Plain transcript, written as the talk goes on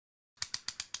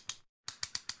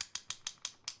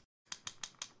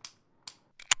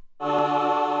Well,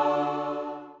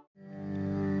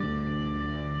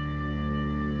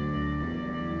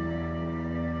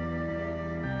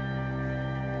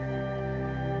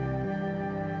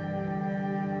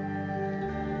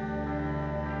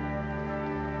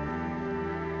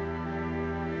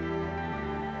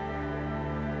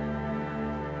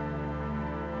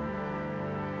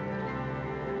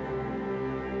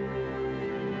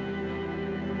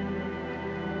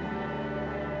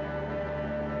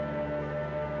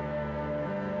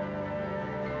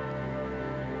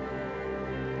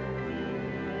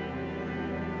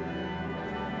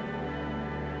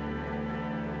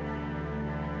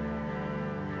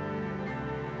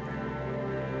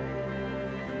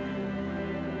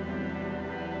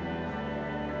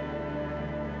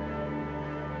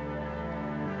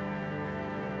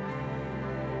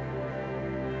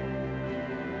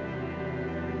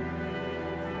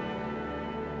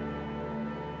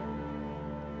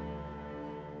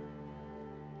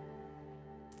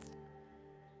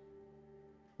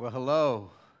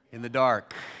 hello in the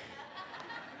dark.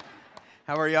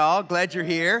 How are y'all? Glad you're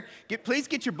here. Please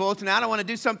get your bulletin out. I want to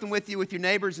do something with you with your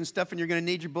neighbors and stuff, and you're going to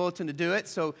need your bulletin to do it.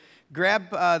 So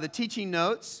grab the teaching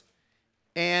notes.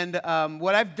 And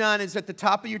what I've done is at the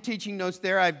top of your teaching notes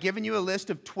there, I've given you a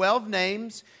list of 12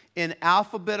 names in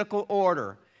alphabetical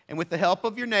order. And with the help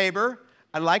of your neighbor,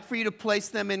 I'd like for you to place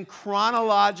them in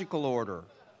chronological order.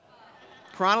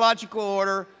 Chronological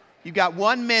order. You've got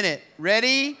 1 minute.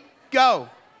 Ready? Go.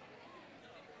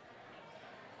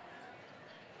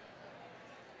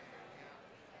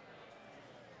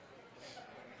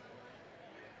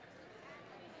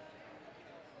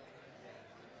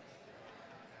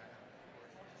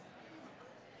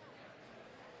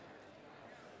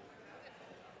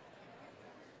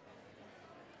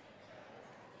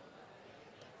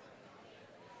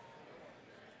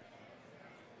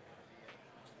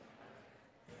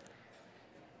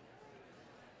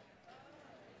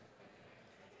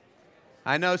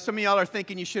 I know some of y'all are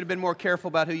thinking you should have been more careful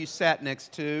about who you sat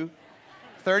next to.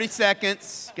 30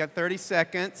 seconds. Got 30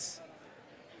 seconds.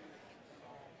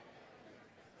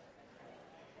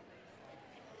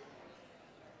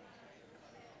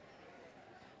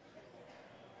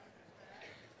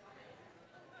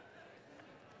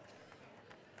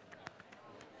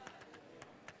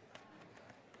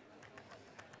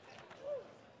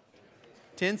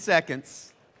 Ten seconds.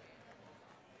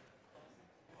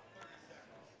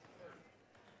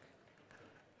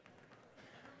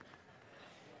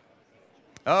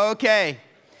 Okay.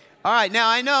 All right. Now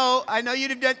I know you'd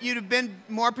have been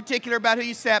more particular about who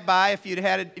you sat by if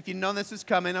you'd known this was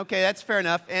coming. Okay, that's fair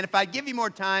enough. And if I'd give you more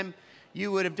time,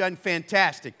 you would have done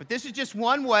fantastic. But this is just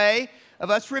one way of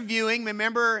us reviewing.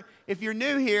 Remember, if you're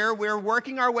new here, we're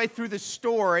working our way through the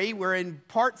story. We're in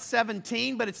part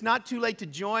 17, but it's not too late to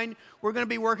join. We're going to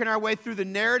be working our way through the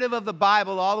narrative of the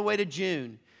Bible all the way to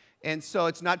June. And so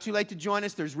it's not too late to join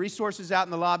us. There's resources out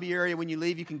in the lobby area. When you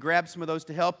leave, you can grab some of those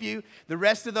to help you. The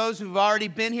rest of those who've already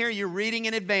been here, you're reading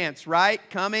in advance, right?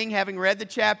 Coming, having read the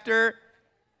chapter.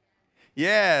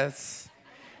 Yes.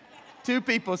 2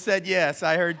 people said yes.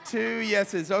 I heard 2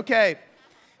 yeses. Okay.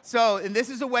 So, and this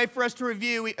is a way for us to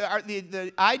review.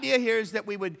 The idea here is that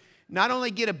we would not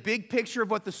only get a big picture of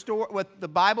what the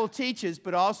Bible teaches,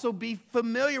 but also be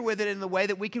familiar with it in the way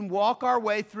that we can walk our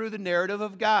way through the narrative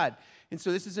of God. And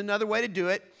so this is another way to do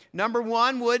it. Number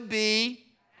 1 would be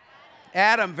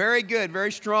Adam. Very good.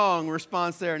 Very strong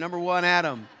response there. Number 1,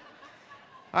 Adam.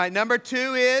 All right. Number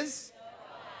 2 is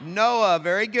Noah.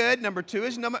 Very good. Number 2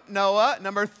 is Noah.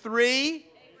 Number 3,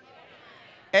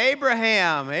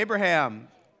 Abraham. Abraham.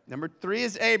 Number 3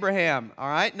 is Abraham. All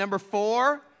right. Number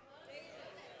 4,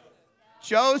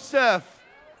 Joseph.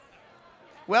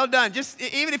 Well done. Just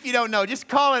even if you don't know, just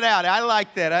call it out. I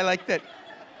like that. I like that.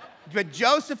 But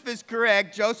Joseph is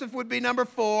correct. Joseph would be number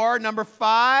 4. Number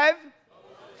 5,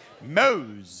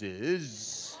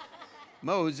 Moses.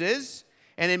 Moses.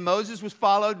 And then Moses was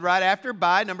followed right after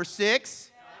by number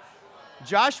 6,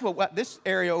 Joshua. Well, this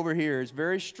area over here is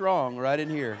very strong right in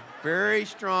here. Very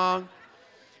strong.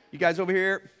 You guys over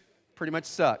here pretty much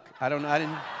suck. I don't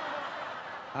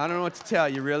know what to tell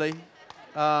you, really.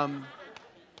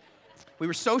 We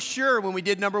were so sure when we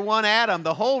did number 1, Adam.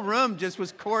 The whole room just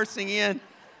was coursing in.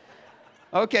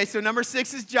 Okay, so number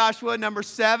 6 is Joshua. Number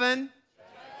 7,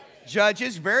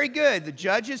 Judges. Very good. The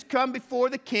judges come before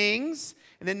the kings.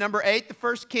 And then number 8, the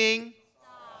first king.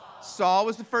 Saul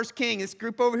was the first king. This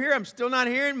group over here, I'm still not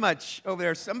hearing much over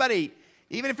there. Somebody,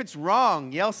 even if it's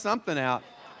wrong, yell something out.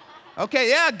 Okay,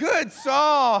 yeah, good.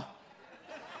 Saul.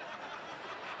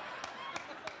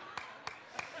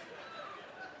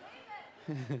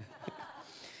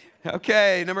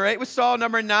 Okay, number 8 was Saul.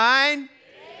 Number 9,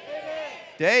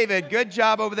 David, good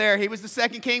job over there. He was the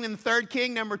second king and the third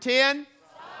king. Number 10.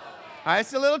 All right,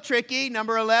 it's a little tricky.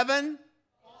 Number 11.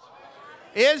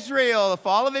 Israel, the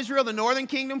fall of Israel. The northern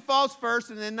kingdom falls first.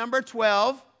 And then number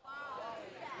 12.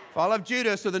 Fall of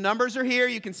Judah. So the numbers are here.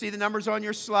 You can see the numbers on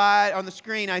your slide, on the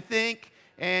screen, I think.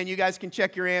 And you guys can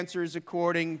check your answers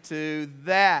according to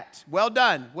that. Well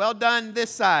done. Well done this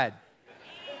side.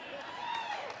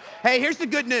 Hey, here's the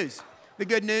good news. The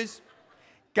good news.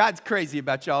 God's crazy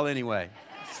about y'all anyway.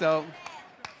 So,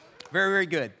 very, very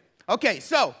good. Okay,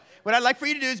 so what I'd like for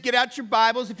you to do is get out your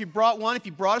Bibles. If you brought one, if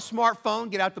you brought a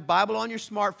smartphone, get out the Bible on your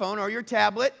smartphone or your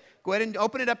tablet. Go ahead and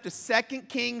open it up to 2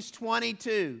 Kings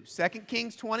 22. 2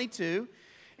 Kings 22.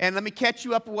 And let me catch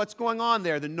you up with what's going on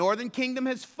there. The northern kingdom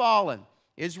has fallen.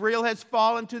 Israel has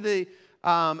fallen to the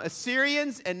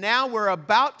Assyrians. And now we're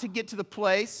about to get to the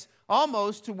place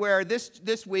almost to where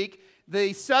this week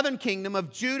the southern kingdom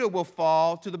of Judah will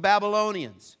fall to the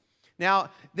Babylonians.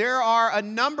 Now, there are a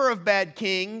number of bad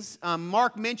kings.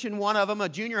 Mark mentioned one of them, a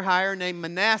junior hire named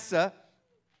Manasseh,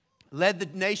 led the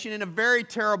nation in a very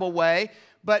terrible way.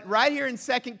 But right here in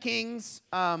 2 Kings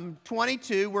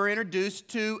 22, we're introduced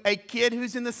to a kid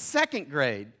who's in the second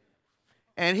grade.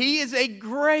 And he is a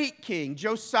great king.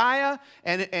 Josiah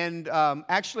and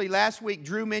actually last week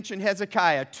Drew mentioned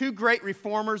Hezekiah, two great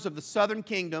reformers of the southern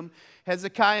kingdom.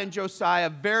 Hezekiah and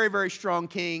Josiah, very, very strong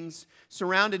kings,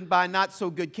 surrounded by not so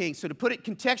good kings. So to put it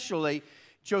contextually,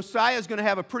 Josiah is going to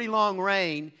have a pretty long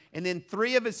reign, and then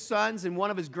 3 of his sons and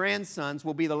 1 of his grandsons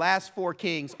will be the last 4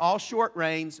 kings, all short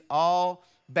reigns, all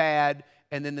bad,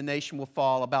 and then the nation will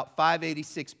fall about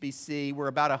 586 BC. We're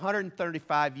about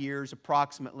 135 years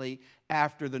approximately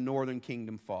after the northern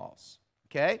kingdom falls.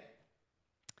 Okay?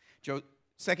 2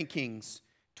 Kings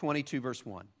 22, verse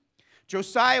 1.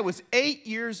 Josiah was 8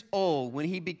 years old when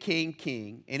he became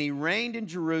king, and he reigned in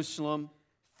Jerusalem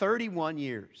 31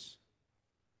 years.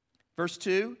 Verse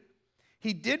 2,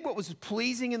 he did what was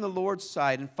pleasing in the Lord's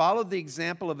sight and followed the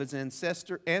example of his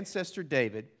ancestor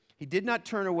David. He did not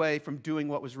turn away from doing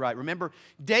what was right. Remember,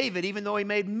 David, even though he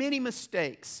made many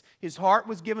mistakes, his heart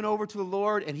was given over to the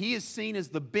Lord, and he is seen as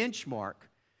the benchmark.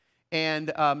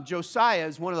 And Josiah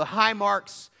is one of the high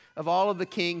marks of all of the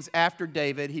kings after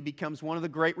David. He becomes one of the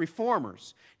great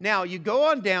reformers. Now, you go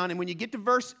on down, and when you get to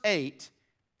verse 8,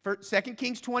 2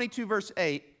 Kings 22, verse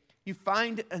 8, you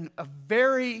find a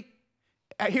very...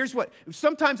 Here's what,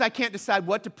 sometimes I can't decide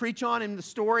what to preach on in the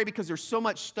story because there's so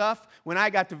much stuff. When I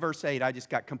got to verse 8, I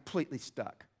just got completely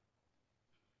stuck.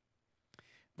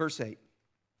 Verse 8.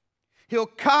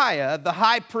 Hilkiah, the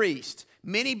high priest.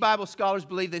 Many Bible scholars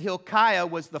believe that Hilkiah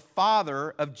was the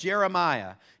father of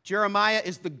Jeremiah. Jeremiah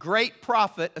is the great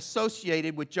prophet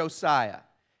associated with Josiah.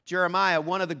 Jeremiah,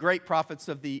 one of the great prophets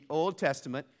of the Old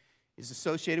Testament, is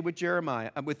associated with Josiah,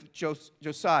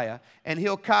 and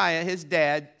Hilkiah, his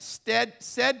dad, said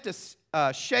to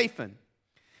Ch.17,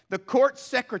 the court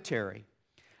secretary,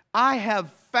 I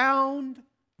have found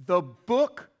the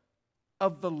book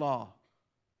of the law.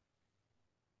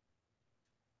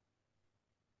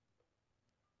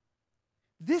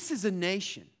 This is a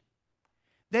nation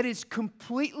that is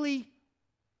completely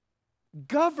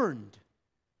governed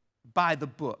by the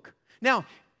book. Now,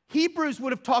 Hebrews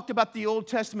would have talked about the Old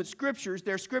Testament scriptures,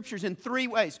 their scriptures, in 3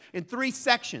 ways, in 3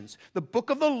 sections. The book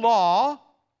of the law,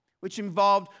 which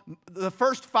involved the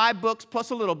first 5 books plus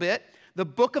a little bit. The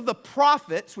book of the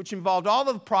prophets, which involved all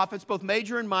of the prophets, both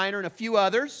major and minor, and a few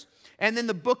others. And then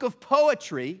the book of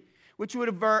poetry, which would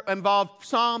have involved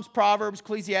Psalms, Proverbs,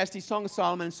 Ecclesiastes, Song of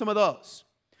Solomon, and some of those.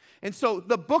 And so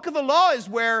the book of the law is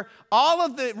where all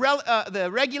of the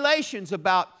regulations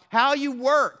about how you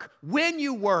work, when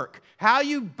you work, how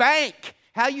you bank,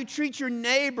 how you treat your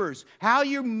neighbors, how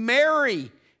you marry,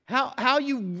 how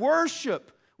you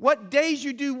worship, what days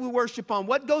you do worship on,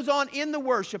 what goes on in the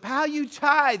worship, how you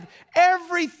tithe,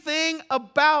 everything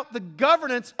about the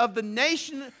governance of the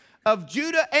nation of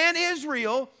Judah and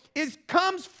Israel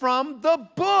comes from the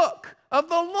book of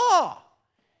the law.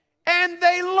 And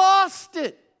they lost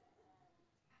it.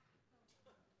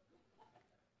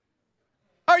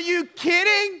 Are you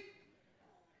kidding?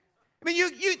 I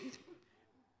mean,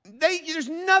 there's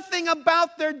nothing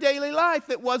about their daily life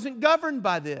that wasn't governed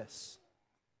by this.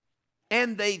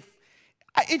 And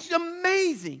it's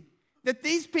amazing that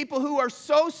these people who are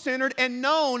so centered and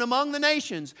known among the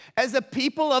nations as a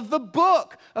people of the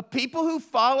book, a people who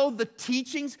follow the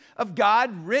teachings of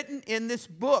God written in this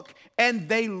book, and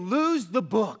they lose the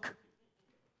book.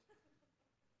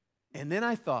 And then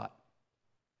I thought,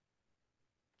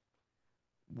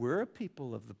 we're a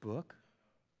people of the book.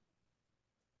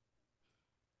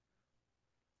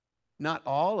 Not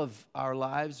all of our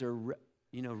lives are,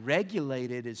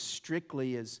 regulated as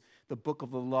strictly as the book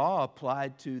of the law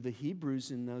applied to the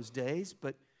Hebrews in those days,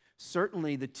 but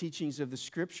certainly the teachings of the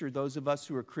Scripture, those of us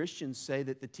who are Christians say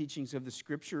that the teachings of the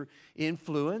Scripture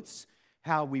influence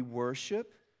how we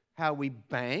worship, how we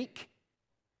bank,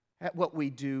 what we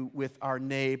do with our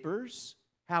neighbors,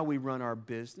 how we run our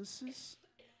businesses,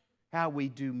 how we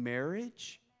do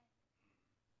marriage.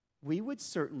 We would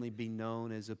certainly be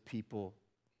known as a people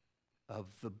of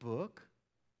the book.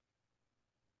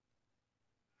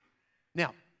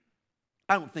 Now,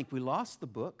 I don't think we lost the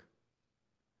book.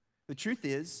 The truth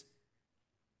is,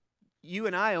 you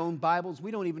and I own Bibles,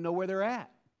 we don't even know where they're at.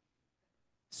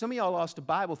 Some of y'all lost a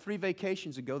Bible 3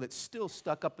 vacations ago that's still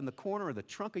stuck up in the corner of the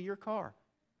trunk of your car.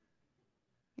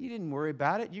 You didn't worry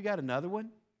about it. You got another one.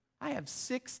 I have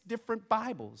 6 different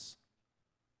Bibles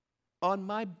on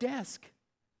my desk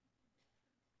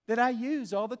that I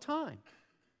use all the time.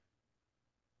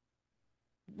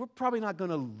 We're probably not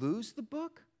going to lose the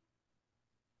book.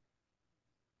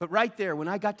 But right there, when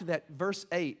I got to that verse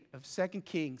 8 of 2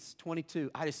 Kings 22,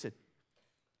 I just said,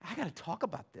 I got to talk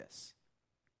about this.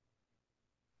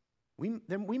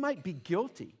 We might be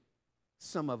guilty,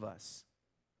 some of us,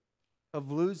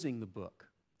 of losing the book.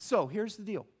 So here's the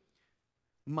deal.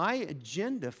 My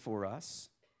agenda for us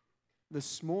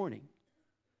this morning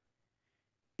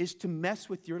is to mess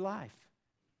with your life.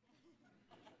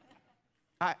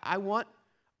 I want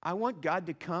God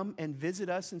to come and visit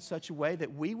us in such a way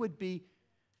that we would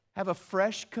have a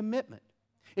fresh commitment.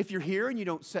 If you're here and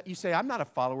you say, I'm not a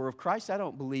follower of Christ, I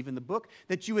don't believe in the book,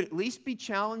 that you would at least be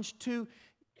challenged to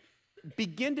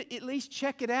begin to at least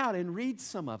check it out and read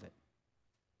some of it.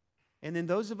 And then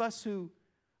those of us who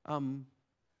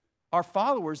are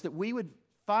followers, that we would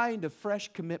find a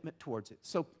fresh commitment towards it.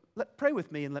 So pray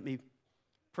with me and let me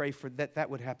pray for that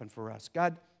would happen for us.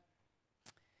 God,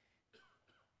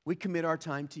 we commit our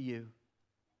time to you.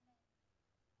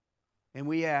 And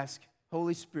we ask,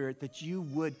 Holy Spirit, that you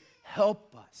would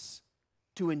help us,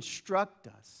 to instruct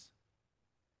us,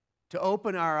 to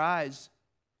open our eyes,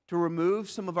 to remove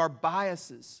some of our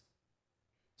biases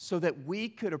so that we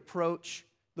could approach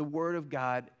the Word of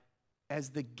God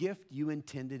as the gift you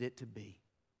intended it to be.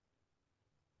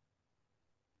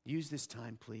 Use this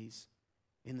time, please,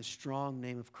 in the strong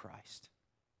name of Christ.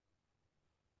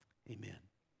 Amen.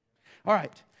 All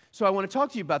right, so I want to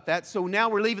talk to you about that. So now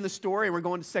we're leaving the story and we're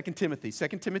going to 2 Timothy.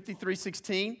 2 Timothy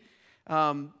 3:16.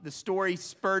 The story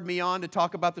spurred me on to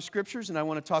talk about the Scriptures, and I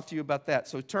want to talk to you about that.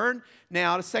 So turn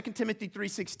now to 2 Timothy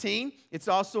 3:16. It's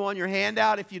also on your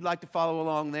handout if you'd like to follow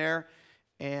along there.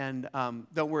 And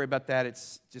don't worry about that.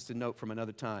 It's just a note from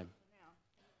another time.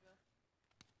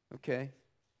 Okay.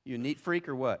 You a neat freak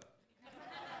or what?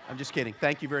 I'm just kidding.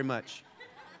 Thank you very much.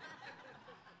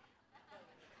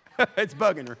 It's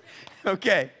bugging her.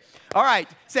 Okay. All right.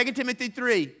 2 Timothy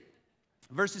 3,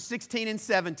 verses 16 and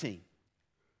 17.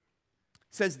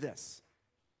 Says this.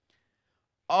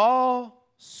 All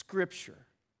Scripture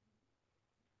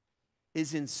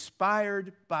is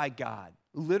inspired by God.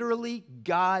 Literally,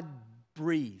 God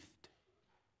breathed.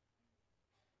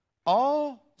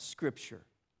 All Scripture,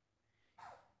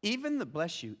 even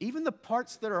the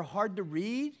parts that are hard to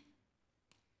read,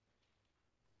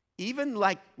 even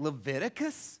like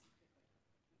Leviticus,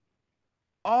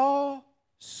 all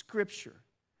Scripture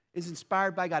is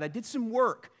inspired by God. I did some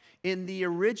work in the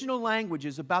original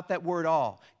languages about that word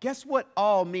all. Guess what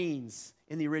all means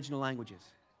in the original languages?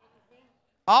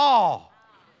 All.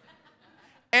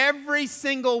 Every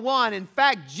single one. In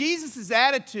fact, Jesus'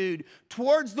 attitude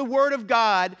towards the Word of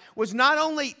God was not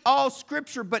only all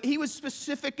Scripture, but he was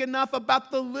specific enough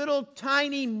about the little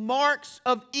tiny marks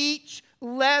of each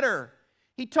letter.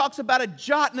 He talks about a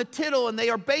jot and a tittle, and they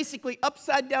are basically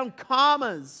upside down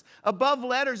commas above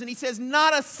letters, and he says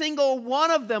not a single one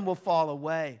of them will fall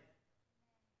away.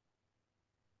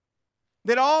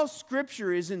 That all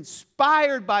Scripture is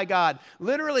inspired by God.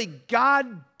 Literally,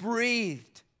 God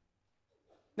breathed.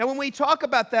 Now, when we talk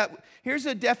about that, here's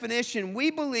a definition.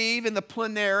 We believe in the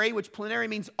plenary, which plenary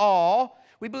means all.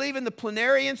 We believe in the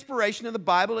plenary inspiration of the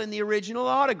Bible in the original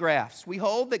autographs. We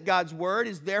hold that God's Word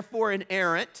is therefore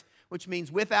inerrant, which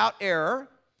means without error,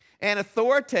 and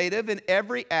authoritative in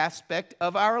every aspect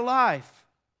of our life.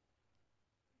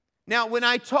 Now, when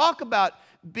I talk about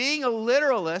being a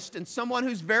literalist and someone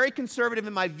who's very conservative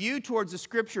in my view towards the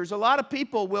Scriptures, a lot of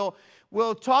people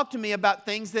will talk to me about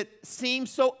things that seem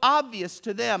so obvious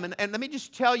to them. And let me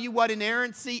just tell you what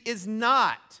inerrancy is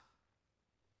not,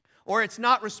 or it's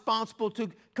not responsible to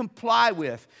comply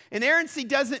with. Inerrancy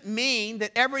doesn't mean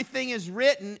that everything is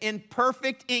written in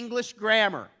perfect English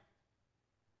grammar.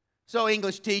 So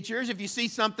English teachers, if you see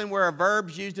something where a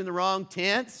verb's used in the wrong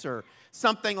tense or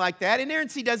something like that,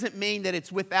 inerrancy doesn't mean that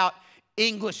it's without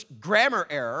English grammar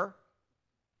error.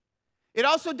 It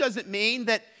also doesn't mean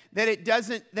that it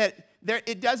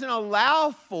doesn't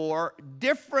allow for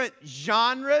different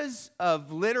genres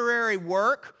of literary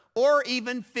work or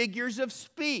even figures of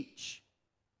speech.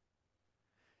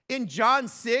 In John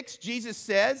 6, Jesus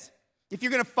says, if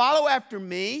you're going to follow after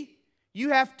me, you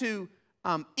have to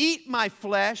eat my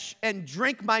flesh and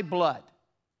drink my blood.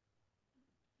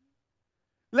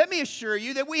 Let me assure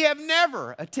you that we have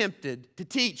never attempted to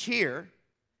teach here,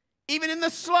 even in the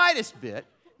slightest bit,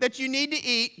 that you need to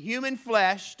eat human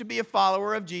flesh to be a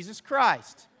follower of Jesus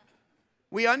Christ.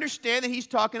 We understand that he's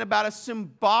talking about a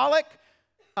symbolic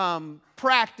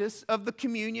practice of the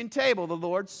communion table, the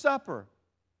Lord's Supper.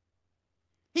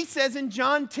 He says in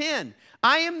John 10,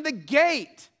 I am the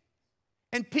gate,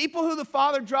 and people who the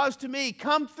Father draws to me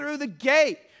come through the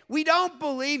gate. We don't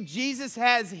believe Jesus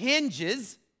has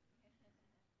hinges.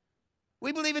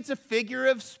 We believe it's a figure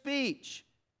of speech.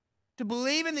 To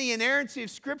believe in the inerrancy of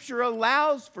Scripture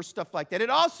allows for stuff like that. It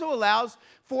also allows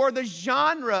for the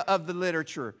genre of the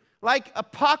literature, like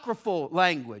apocryphal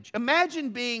language. Imagine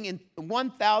being in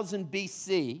 1000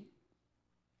 BC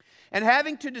and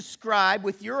having to describe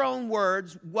with your own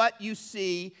words what you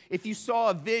see if you saw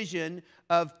a vision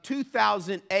of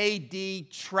 2000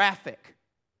 AD traffic.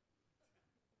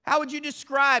 How would you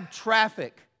describe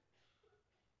traffic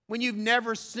when you've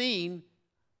never seen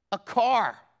a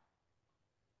car?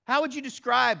 How would you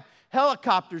describe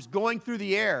helicopters going through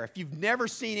the air if you've never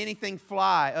seen anything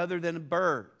fly other than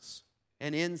birds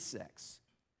and insects?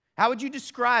 How would you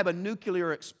describe a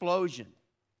nuclear explosion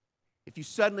if you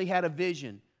suddenly had a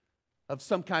vision of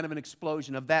some kind of an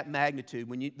explosion of that magnitude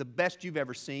when the best you've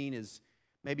ever seen is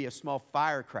maybe a small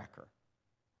firecracker?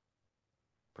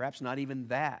 Perhaps not even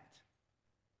that.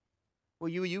 Well,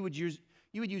 you would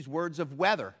use words of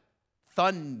weather,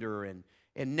 thunder and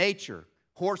nature,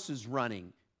 horses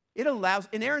running.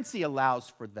 Inerrancy allows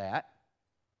for that.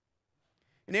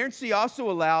 Inerrancy also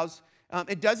allows,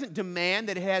 it doesn't demand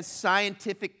that it has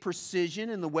scientific precision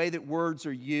in the way that words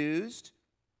are used.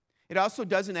 It also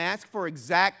doesn't ask for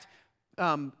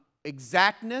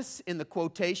exactness in the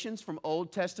quotations from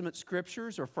Old Testament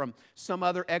scriptures or from some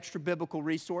other extra biblical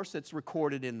resource that's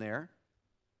recorded in there.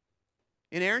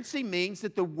 Inerrancy means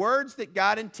that the words that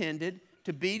God intended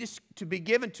to be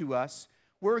given to us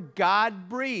were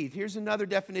God-breathed. Here's another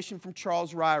definition from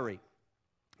Charles Ryrie.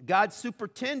 God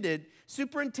superintended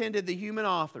the human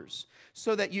authors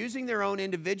so that using their own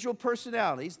individual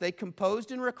personalities, they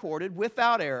composed and recorded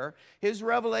without error his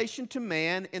revelation to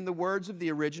man in the words of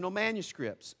the original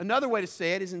manuscripts. Another way to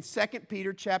say it is in 2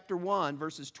 Peter chapter 1,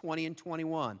 verses 20 and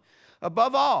 21.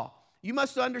 Above all, you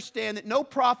must understand that no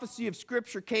prophecy of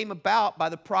Scripture came about by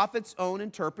the prophet's own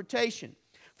interpretation.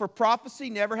 For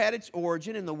prophecy never had its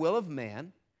origin in the will of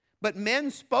man, but men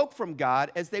spoke from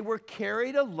God as they were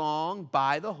carried along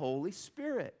by the Holy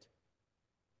Spirit.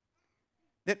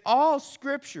 That all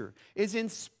Scripture is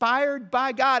inspired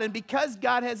by God, and because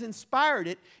God has inspired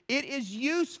it, it is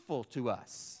useful to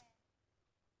us.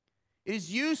 It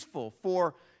is useful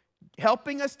for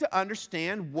helping us to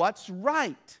understand what's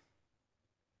right.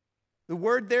 The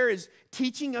word there is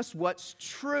teaching us what's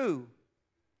true.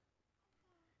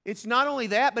 It's not only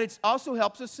that, but it also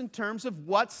helps us in terms of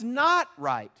what's not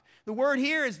right. The word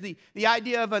here is the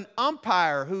idea of an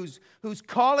umpire who's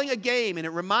calling a game, and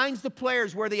it reminds the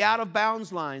players where the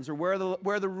out-of-bounds lines or where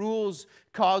the rules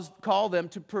call them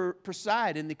to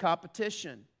preside in the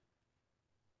competition.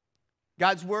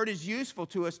 God's word is useful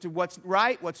to us to what's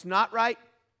right, what's not right,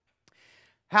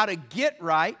 how to get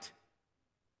right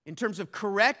in terms of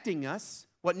correcting us,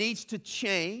 what needs to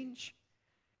change,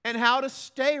 and how to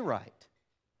stay right.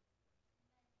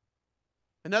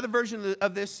 Another version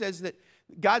of this says that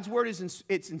God's word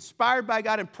it's inspired by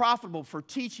God and profitable for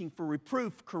teaching, for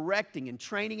reproof, correcting, and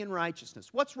training in righteousness.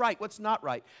 What's right? What's not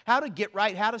right? How to get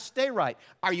right? How to stay right?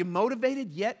 Are you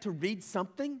motivated yet to read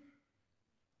something?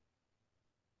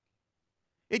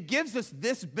 It gives us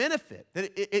this benefit,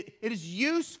 that it is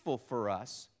useful for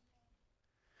us.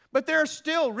 But there are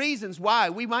still reasons why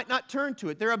we might not turn to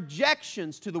it. There are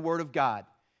objections to the Word of God.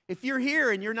 If you're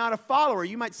here and you're not a follower,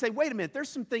 you might say, wait a minute, there's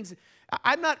some things,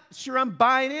 I'm not sure I'm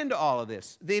buying into all of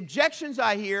this. The objections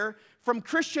I hear from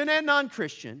Christian and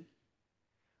non-Christian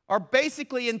are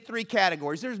basically in three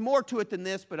categories. There's more to it than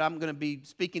this, but I'm going to be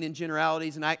speaking in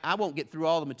generalities, and I won't get through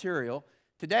all the material.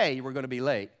 Today, we're going to be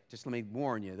late. Just let me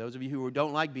warn you. Those of you who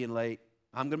don't like being late,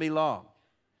 I'm going to be long.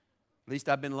 At least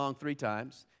I've been long 3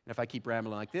 times. And if I keep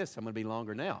rambling like this, I'm going to be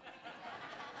longer now.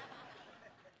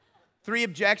 3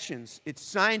 objections. It's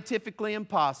scientifically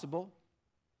impossible,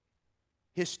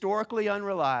 historically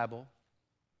unreliable,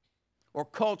 or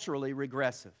culturally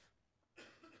regressive.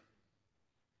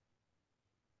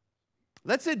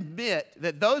 let's admit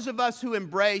that those of us who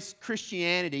embrace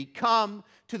Christianity come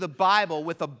to the Bible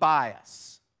with a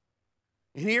bias.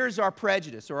 And here's our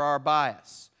prejudice or our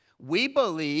bias. We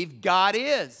believe God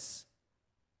is.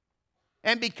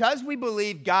 And because we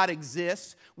believe God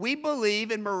exists, we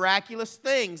believe in miraculous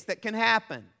things that can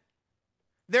happen.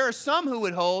 There are some who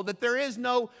would hold that there is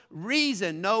no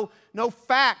reason, no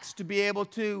facts to be able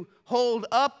to hold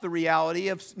up the reality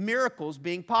of miracles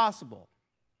being possible.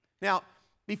 Now,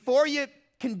 before you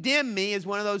condemn me as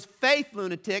one of those faith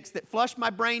lunatics that flush my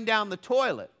brain down the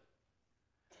toilet,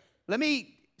 let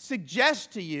me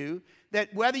suggest to you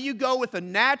that whether you go with a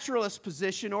naturalist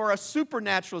position or a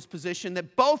supernaturalist position,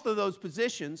 that both of those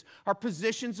positions are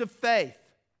positions of faith.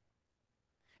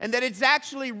 And that it's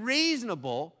actually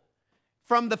reasonable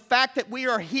from the fact that we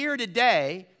are here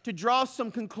today to draw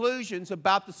some conclusions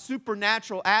about the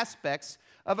supernatural aspects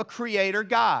of a creator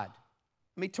God.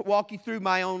 Let me walk you through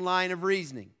my own line of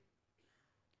reasoning.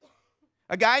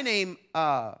 A guy named,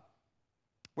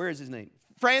 where is his name?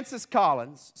 Francis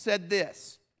Collins said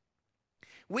this: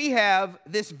 we have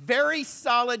this very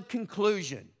solid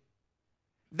conclusion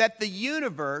that the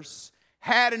universe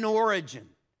had an origin.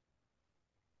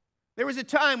 There was a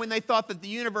time when they thought that the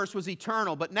universe was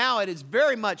eternal, but now it is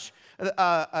very much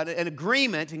an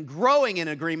agreement and growing in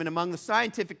agreement among the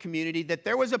scientific community that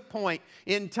there was a point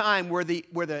in time where the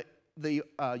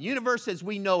universe as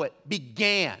we know it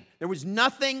began. There was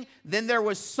nothing, then there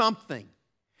was something.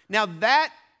 Now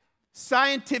that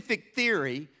scientific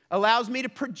theory allows me to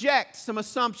project some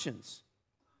assumptions.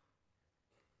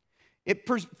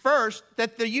 First,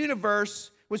 that the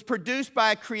universe was produced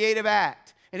by a creative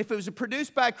act. And if it was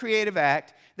produced by a creative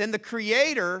act, then the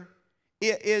creator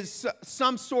is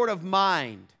some sort of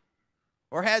mind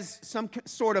or has some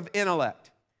sort of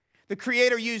intellect. The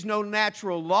creator used no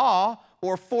natural law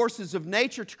or forces of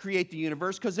nature to create the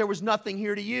universe because there was nothing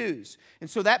here to use. And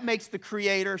so that makes the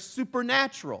creator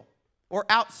supernatural or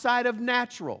outside of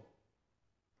natural.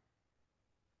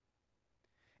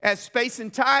 As space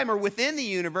and time are within the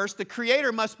universe, the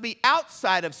creator must be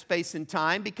outside of space and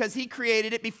time because he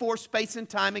created it before space and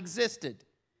time existed.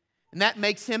 And that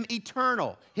makes him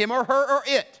eternal, him or her or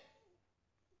it.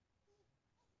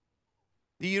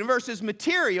 The universe is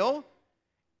material,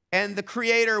 and the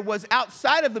creator was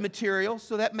outside of the material,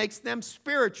 so that makes them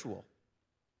spiritual.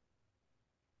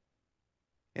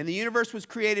 And the universe was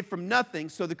created from nothing,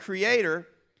 so the creator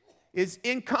is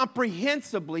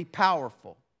incomprehensibly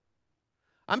powerful.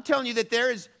 I'm telling you that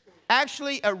there is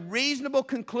actually a reasonable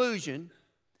conclusion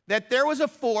that there was a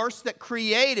force that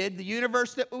created the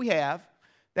universe that we have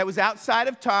that was outside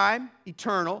of time,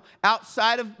 eternal,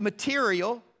 outside of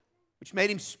material, which made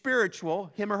him spiritual,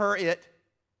 him or her, it,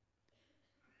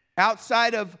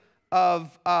 outside of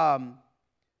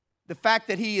the fact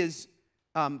that he is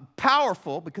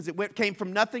powerful because it came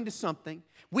from nothing to something.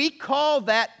 We call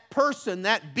that person,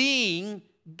 that being,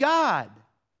 God.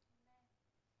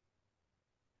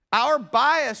 Our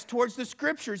bias towards the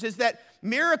Scriptures is that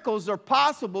miracles are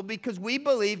possible because we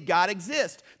believe God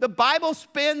exists. The Bible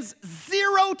spends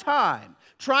zero time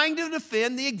trying to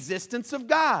defend the existence of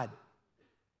God.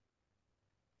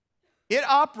 It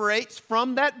operates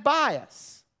from that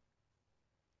bias.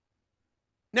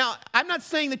 Now, I'm not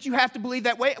saying that you have to believe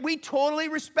that way. We totally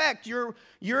respect your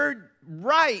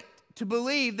right to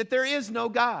believe that there is no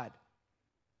God.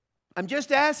 I'm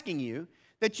just asking you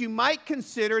that you might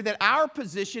consider that our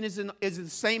position is the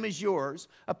same as yours,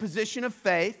 a position of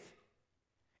faith,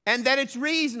 and that it's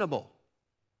reasonable,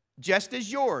 just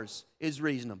as yours is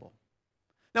reasonable.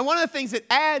 Now, one of the things that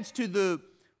adds to the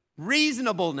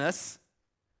reasonableness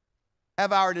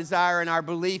of our desire and our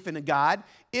belief in a God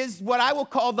is what I will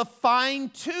call the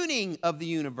fine-tuning of the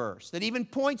universe, that even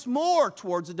points more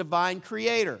towards a divine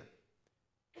creator.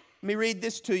 Let me read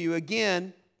this to you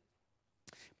again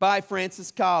by Francis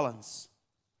Collins.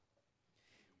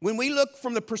 When we look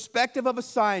from the perspective of a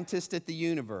scientist at the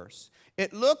universe,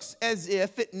 it looks as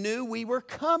if it knew we were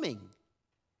coming.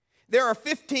 There are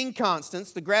 15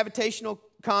 constants, the gravitational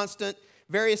constant,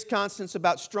 various constants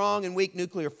about strong and weak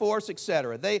nuclear force,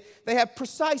 etc. They have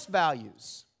precise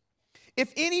values.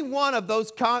 If any one of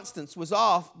those constants was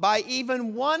off by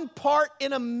even 1 part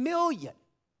in a million,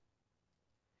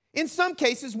 in some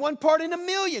cases 1 part in a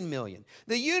million,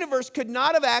 the universe could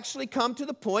not have actually come to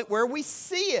the point where we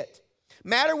see it.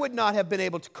 Matter would not have been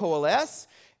able to coalesce,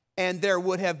 and there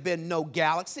would have been no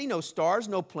galaxy, no stars,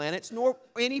 no planets, nor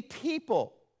any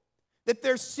people. That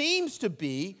there seems to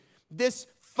be this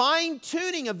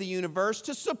fine-tuning of the universe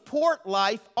to support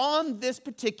life on this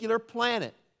particular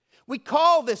planet. We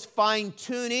call this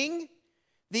fine-tuning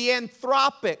the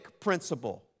anthropic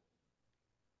principle.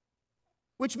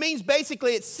 which means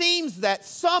basically it seems that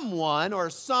someone or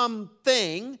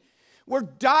something were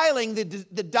dialing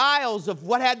the dials of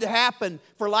what had to happen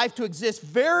for life to exist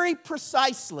very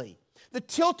precisely. The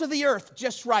tilt of the earth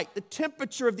just right, the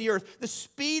temperature of the earth, the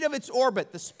speed of its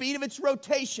orbit, the speed of its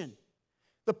rotation,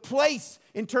 the place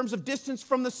in terms of distance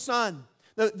from the sun,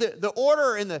 the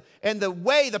order and the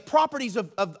way, the properties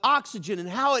of oxygen and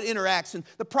how it interacts, and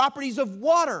the properties of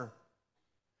water.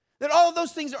 That all of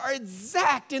those things are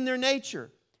exact in their nature.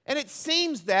 And it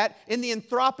seems that in the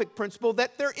anthropic principle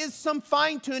that there is some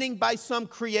fine-tuning by some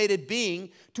created being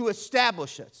to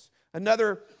establish us.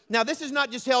 Now this is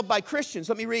not just held by Christians.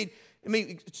 Let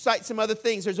me cite some other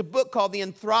things. There's a book called The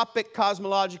Anthropic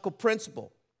Cosmological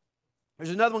Principle. There's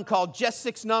another one called Just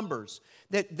Six Numbers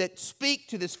that speak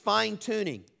to this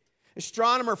fine-tuning.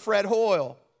 Astronomer Fred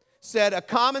Hoyle said, a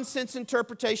common sense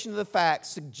interpretation of the facts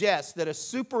suggests that a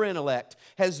super-intellect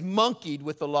has monkeyed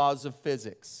with the laws of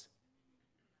physics.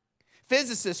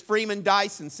 Physicist Freeman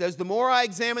Dyson says, the more I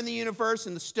examine the universe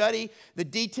and study the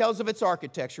details of its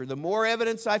architecture, the more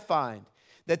evidence I find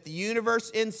that the universe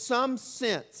in some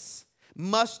sense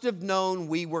must have known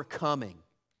we were coming.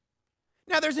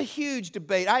 Now, there's a huge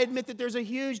debate. I admit that there's a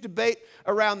huge debate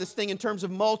around this thing in terms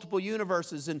of multiple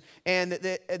universes and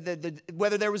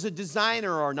whether there was a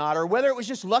designer or not, or whether it was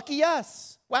just lucky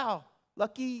us. Wow,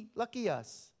 lucky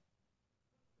us.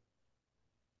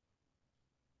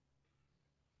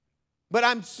 But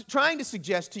I'm trying to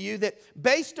suggest to you that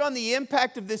based on the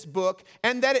impact of this book,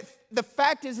 and that the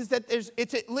fact is that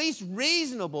it's at least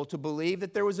reasonable to believe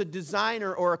that there was a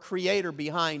designer or a creator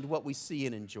behind what we see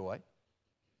and enjoy,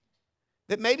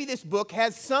 that maybe this book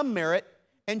has some merit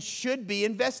and should be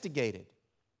investigated.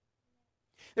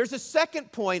 There's a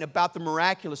second point about the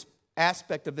miraculous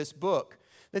aspect of this book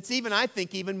that's I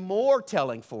think, even more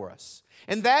telling for us.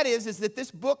 And that is that this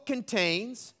book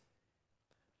contains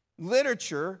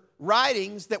literature,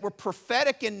 writings that were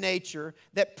prophetic in nature,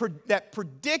 that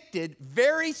predicted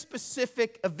very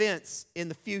specific events in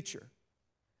the future.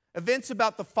 Events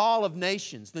about the fall of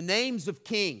nations, the names of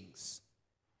kings,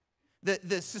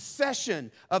 the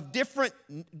secession of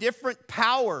different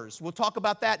powers. We'll talk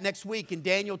about that next week in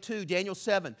Daniel 2, Daniel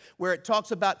 7, where it talks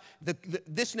about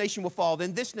this nation will fall,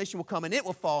 then this nation will come, and it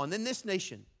will fall, and then this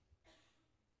nation.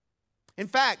 In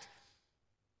fact,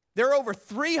 there are over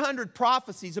 300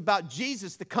 prophecies about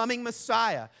Jesus, the coming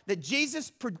Messiah, that Jesus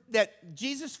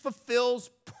fulfills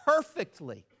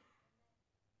perfectly.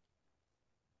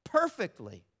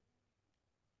 Perfectly.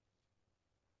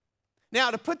 Now,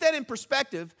 to put that in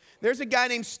perspective, there's a guy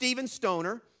named Stephen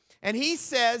Stoner, and he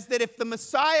says that if the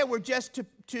Messiah were just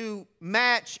to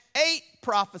match 8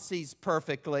 prophecies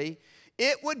perfectly,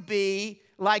 it would be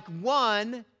like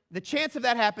the chance of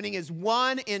that happening is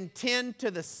 1 in 10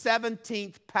 to the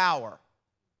 17th power.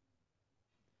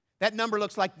 That number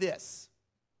looks like this.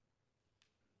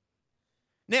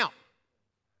 Now,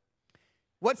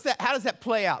 how does that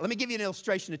play out? Let me give you an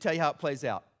illustration to tell you how it plays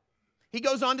out. He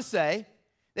goes on to say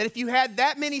that if you had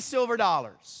that many silver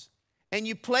dollars and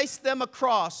you placed them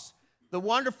across the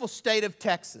wonderful state of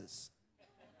Texas,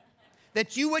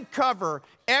 that you would cover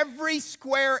every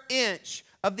square inch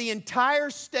of the entire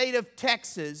state of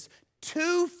Texas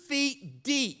 2 feet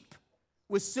deep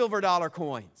with silver dollar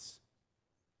coins.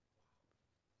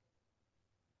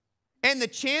 And the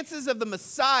chances of the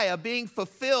Messiah being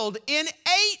fulfilled in 8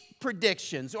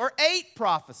 predictions or 8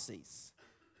 prophecies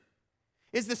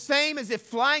is the same as if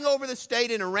flying over the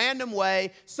state in a random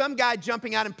way, some guy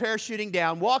jumping out and parachuting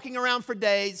down, walking around for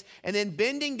days, and then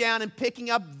bending down and picking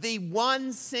up the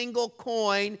one single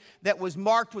coin that was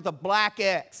marked with a black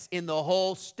X in the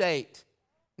whole state.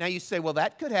 Now you say, well,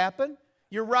 that could happen.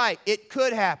 You're right, it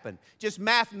could happen. Just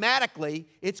mathematically,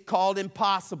 it's called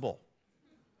impossible.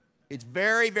 It's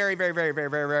very, very, very, very, very,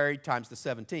 very, very times the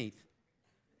 17th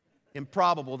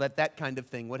improbable that kind of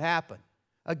thing would happen.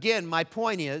 Again, my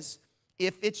point is,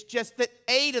 if it's just that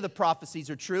 8 of the prophecies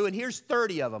are true, and here's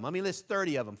 30 of them. Let me list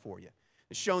 30 of them for you.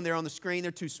 It's shown there on the screen.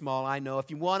 They're too small, I know.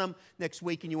 If you want them next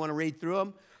week and you want to read through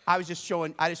them, I just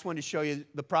wanted to show you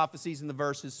the prophecies and the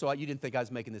verses so you didn't think I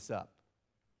was making this up.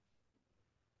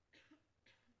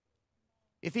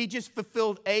 If he just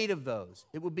fulfilled 8 of those,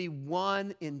 it would be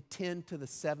 1 in 10 to the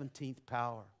 17th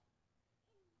power.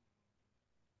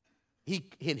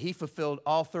 He fulfilled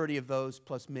all 30 of those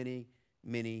plus many,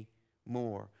 many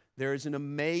more. There is an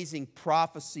amazing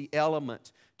prophecy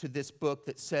element to this book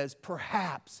that says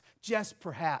perhaps, just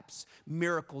perhaps,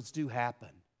 miracles do happen.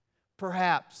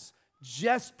 Perhaps,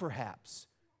 just perhaps,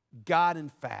 God in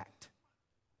fact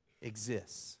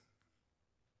exists.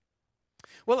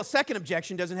 Well, a second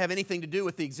objection doesn't have anything to do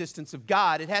with the existence of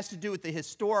God. It has to do with the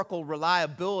historical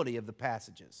reliability of the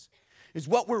passages. Is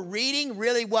what we're reading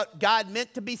really what God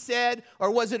meant to be said?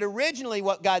 Or was it originally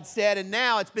what God said and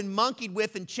now it's been monkeyed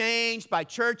with and changed by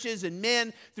churches and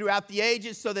men throughout the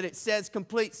ages so that it says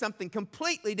something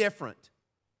completely different?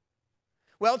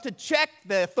 Well, to check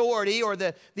the authority or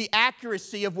the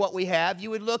accuracy of what we have, you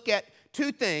would look at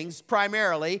two things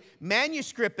primarily: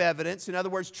 manuscript evidence, in other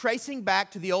words, tracing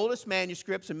back to the oldest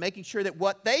manuscripts and making sure that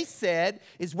what they said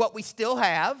is what we still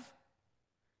have.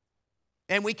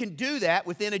 And we can do that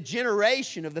within a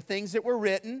generation of the things that were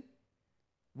written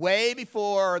way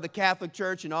before the Catholic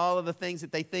Church and all of the things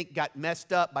that they think got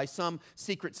messed up by some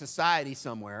secret society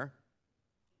somewhere.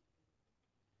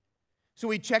 So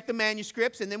we check the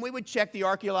manuscripts, and then we would check the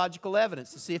archaeological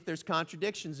evidence to see if there's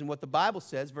contradictions in what the Bible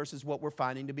says versus what we're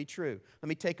finding to be true. Let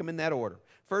me take them in that order.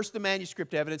 First, the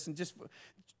manuscript evidence, and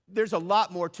there's a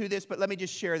lot more to this, but let me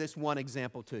just share this one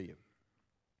example to you.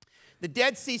 The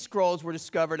Dead Sea Scrolls were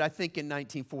discovered, I think, in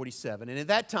 1947. And at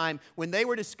that time, when they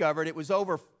were discovered, it was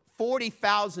over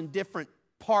 40,000 different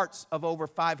parts of over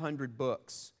 500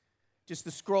 books. Just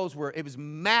the scrolls it was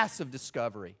massive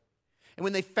discovery. And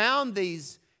when they found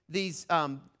these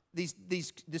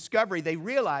discovery, they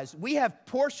realized we have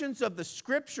portions of the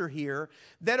Scripture here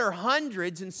that are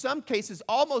hundreds, in some cases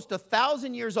almost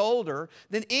 1,000 years older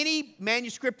than any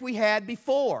manuscript we had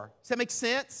before. Does that make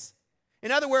sense?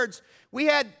 In other words, we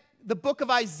had the book of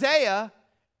Isaiah,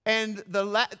 and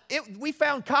we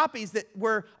found copies that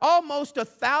were almost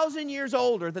 1,000 years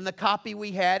older than the copy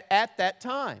we had at that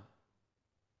time.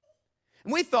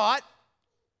 And we thought,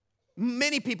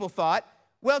 many people thought,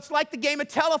 well, it's like the game of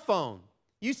telephone.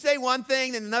 You say one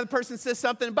thing, then another person says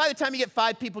something, and by the time you get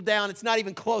 5 people down, it's not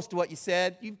even close to what you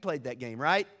said. You've played that game,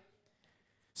 right?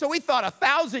 So we thought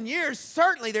 1,000 years,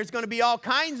 certainly there's going to be all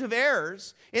kinds of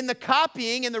errors in the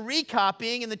copying and the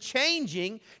recopying and the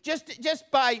changing, just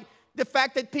by the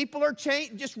fact that people are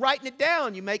just writing it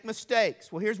down. You make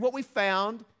mistakes. Well, here's what we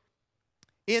found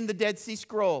in the Dead Sea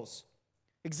Scrolls.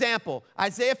 Example,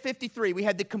 Isaiah 53. We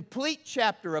had the complete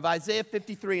chapter of Isaiah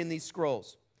 53 in these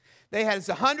scrolls. They had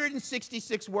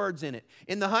 166 words in it.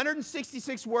 In the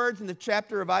 166 words in the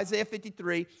chapter of Isaiah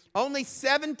 53, only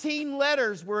 17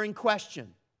 letters were in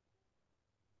question.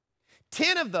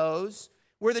 10 of those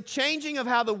were the changing of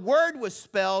how the word was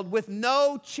spelled with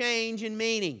no change in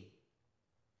meaning.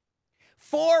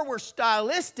 4 were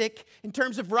stylistic in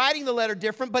terms of writing the letter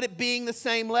different, but it being the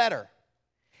same letter.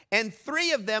 And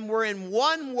 3 of them were in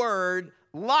one word,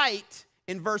 light,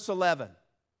 in verse 11.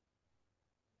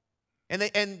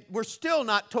 And we're still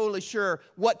not totally sure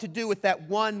what to do with that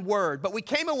one word. But we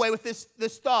came away with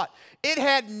this thought. It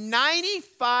had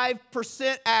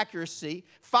 95% accuracy,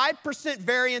 5%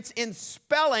 variance in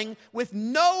spelling, with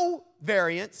no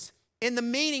variance in the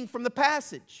meaning from the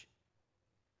passage.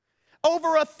 Over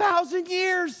 1,000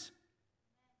 years.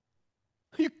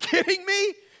 Are you kidding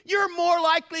me? You're more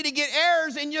likely to get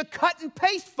errors in your cut and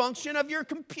paste function of your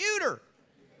computer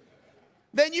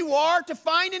than you are to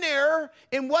find an error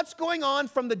in what's going on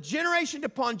from the generation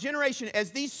upon generation,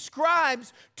 as these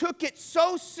scribes took it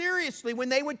so seriously when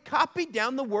they would copy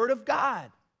down the Word of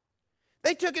God.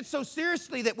 They took it so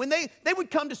seriously that when they would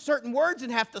come to certain words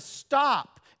and have to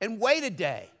stop and wait a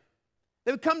day.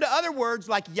 They would come to other words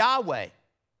like Yahweh,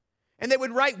 and they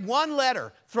would write one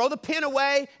letter, throw the pen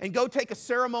away, and go take a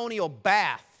ceremonial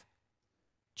bath.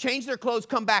 Change their clothes,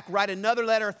 come back, write another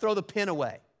letter, throw the pen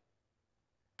away.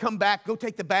 Come back, go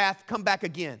take the bath, come back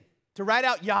again to write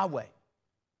out Yahweh.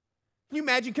 Can you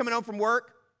imagine coming home from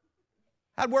work?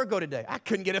 How'd work go today? I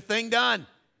couldn't get a thing done.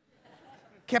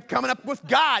 Kept coming up with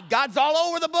God. God's all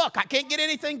over the book. I can't get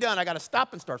anything done. I got to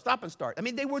stop and start, stop and start. I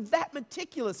mean, they were that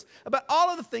meticulous about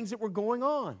all of the things that were going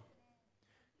on.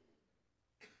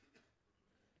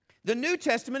 The New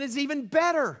Testament is even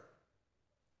better.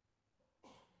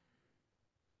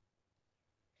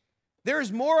 There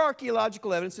is more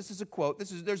archaeological evidence, this is a quote,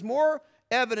 there's more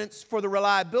evidence for the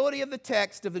reliability of the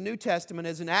text of the New Testament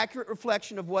as an accurate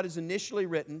reflection of what is initially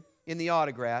written in the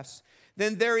autographs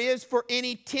than there is for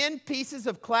any 10 pieces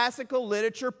of classical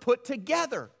literature put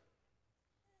together.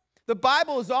 The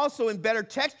Bible is also in better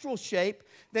textual shape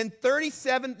than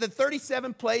the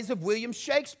 37 plays of William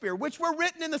Shakespeare, which were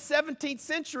written in the 17th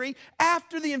century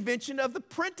after the invention of the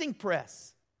printing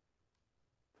press.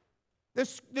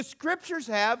 The Scriptures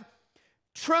have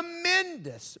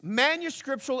tremendous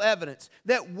manuscriptural evidence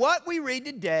that what we read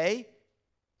today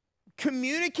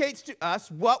communicates to us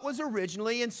what was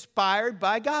originally inspired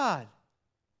by God.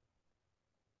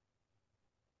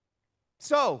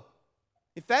 So,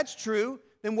 if that's true,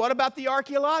 then what about the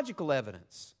archaeological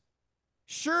evidence?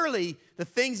 Surely the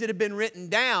things that have been written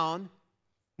down,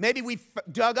 maybe we've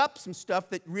dug up some stuff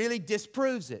that really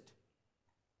disproves it.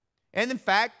 And in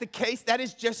fact, the case, that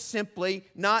is just simply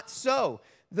not so.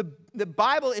 The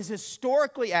Bible is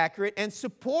historically accurate and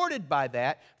supported by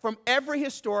that from every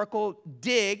historical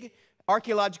dig,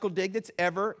 archaeological dig that's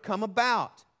ever come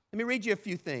about. Let me read you a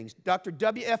few things. Dr.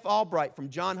 W.F. Albright from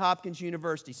Johns Hopkins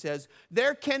University says,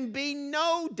 there can be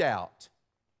no doubt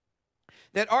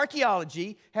that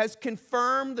archaeology has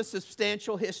confirmed the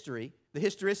substantial history, the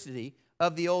historicity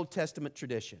of the Old Testament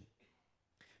tradition.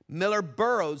 Miller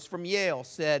Burroughs from Yale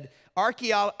said,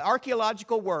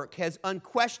 archaeological work has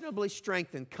unquestionably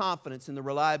strengthened confidence in the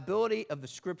reliability of the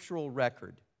scriptural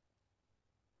record.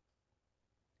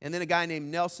 And then a guy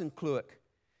named Nelson Kluik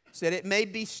said, it may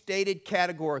be stated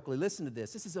categorically, listen to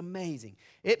this is amazing.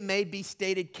 It may be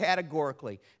stated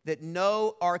categorically that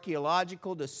no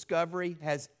archaeological discovery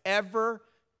has ever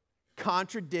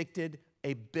contradicted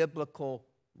a biblical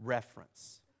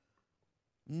reference.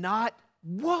 Not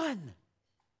one.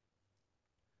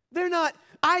 They're not,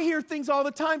 I hear things all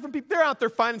the time from people, they're out there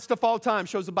finding stuff all the time,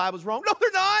 shows the Bible's wrong. No, they're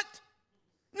not.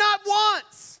 Not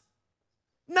once.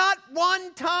 Not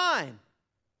one time.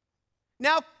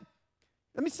 Now,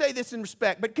 let me say this in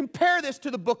respect, but compare this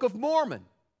to the Book of Mormon.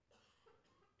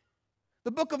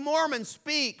 The Book of Mormon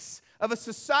speaks of a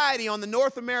society on the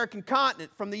North American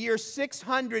continent from the year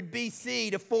 600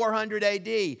 BC to 400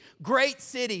 AD. Great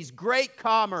cities, great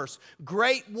commerce,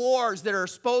 great wars that are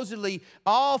supposedly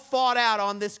all fought out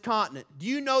on this continent. Do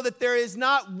you know that there is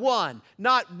not one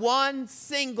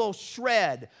single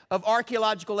shred of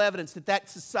archaeological evidence that that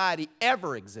society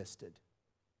ever existed?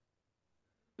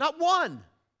 Not one.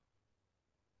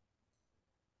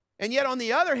 And yet, on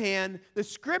the other hand, the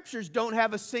Scriptures don't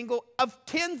have a single, of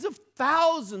tens of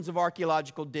thousands of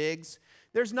archaeological digs,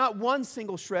 there's not one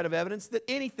single shred of evidence that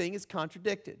anything is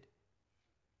contradicted.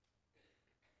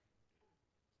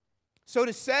 So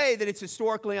to say that it's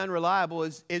historically unreliable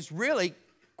is really,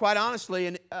 quite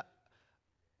honestly,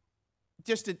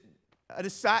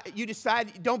 you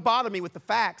decide, don't bother me with the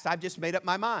facts, I've just made up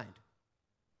my mind.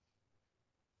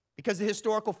 Because the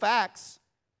historical facts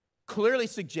clearly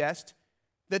suggest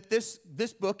that this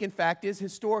book, in fact, is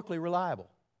historically reliable.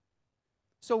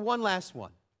 So one last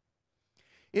one.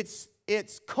 It's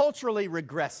culturally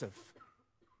regressive.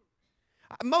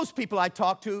 Most people I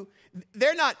talk to,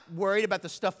 they're not worried about the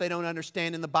stuff they don't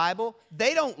understand in the Bible.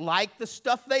 They don't like the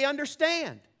stuff they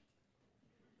understand.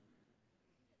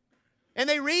 And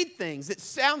they read things. It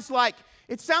sounds like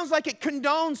it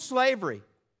condones slavery.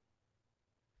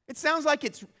 It sounds like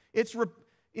it's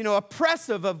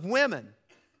oppressive of women.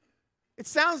 It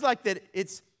sounds like that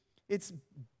it's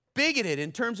bigoted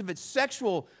in terms of its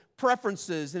sexual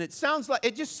preferences, and it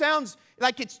just sounds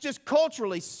like it's just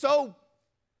culturally so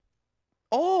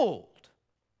old.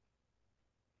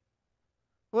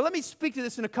 Well, let me speak to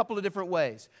this in a couple of different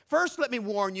ways. First, let me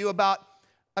warn you about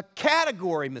a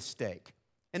category mistake.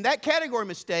 And that category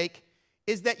mistake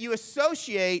is that you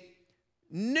associate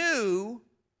new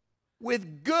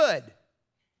with good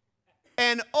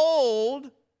and old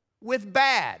with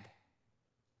bad.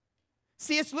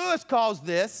 C.S. Lewis calls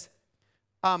this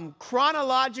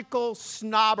chronological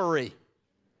snobbery.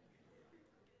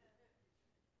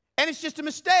 And it's just a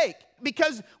mistake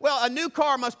because, well, a new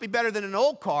car must be better than an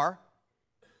old car.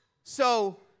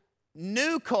 So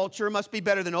new culture must be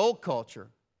better than old culture.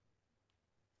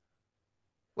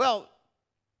 Well,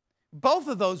 both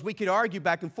of those we could argue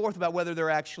back and forth about whether they're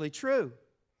actually true.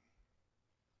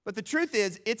 But the truth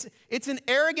is, it's an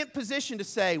arrogant position to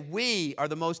say we are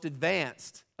the most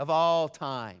advanced of all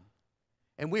time.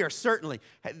 And we are certainly,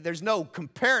 there's no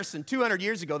comparison. 200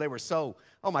 years ago, they were so,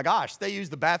 oh my gosh, they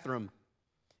used the bathroom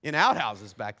in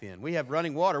outhouses back then. We have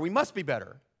running water. We must be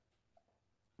better.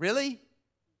 Really?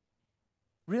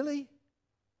 Really?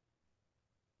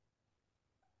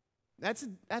 That's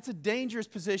a dangerous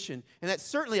position, and that's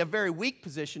certainly a very weak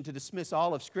position to dismiss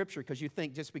all of Scripture because you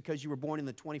think just because you were born in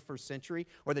the 21st century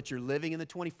or that you're living in the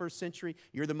 21st century,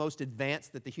 you're the most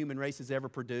advanced that the human race has ever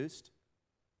produced.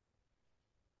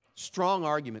 Strong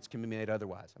arguments can be made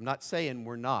otherwise. I'm not saying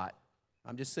we're not.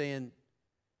 I'm just saying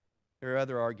there are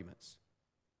other arguments.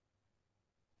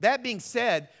 That being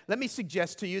said, let me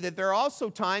suggest to you that there are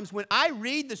also times when I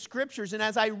read the Scriptures, and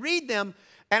as I read them,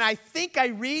 and I think I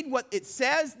read what it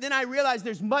says, then I realize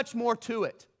there's much more to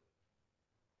it.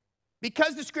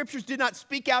 Because the Scriptures did not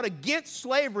speak out against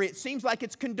slavery, it seems like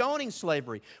it's condoning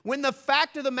slavery. When the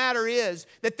fact of the matter is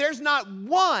that there's not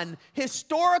one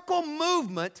historical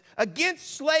movement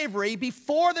against slavery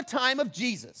before the time of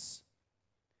Jesus.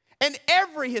 And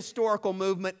every historical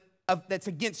movement that's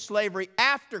against slavery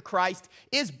after Christ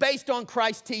is based on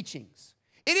Christ's teachings.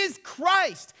 It is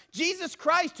Christ, Jesus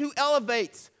Christ, who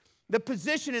elevates the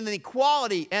position and the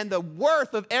equality and the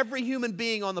worth of every human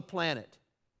being on the planet.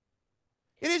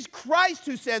 It is Christ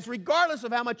who says, regardless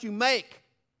of how much you make,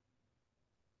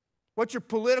 what your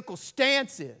political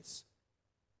stance is,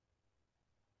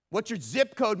 what your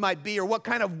zip code might be, or what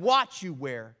kind of watch you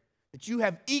wear, that you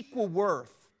have equal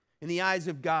worth in the eyes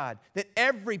of God, that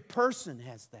every person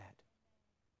has that.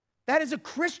 That is a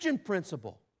Christian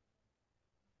principle.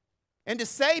 And to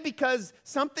say because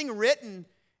something written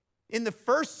in the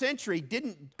first century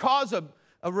didn't cause a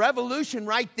revolution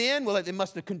right then, well, it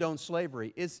must have condoned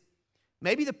slavery, is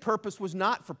maybe the purpose was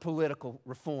not for political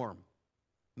reform.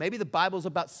 Maybe the Bible's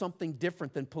about something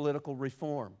different than political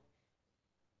reform.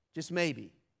 Just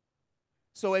maybe.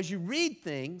 So as you read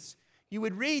things, you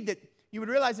would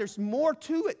realize there's more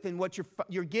to it than what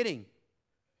you're getting.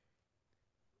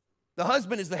 The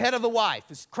husband is the head of the wife.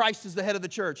 Christ is the head of the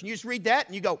church. And you just read that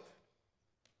and you go,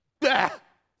 bah!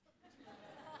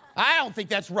 I don't think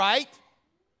that's right.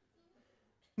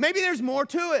 Maybe there's more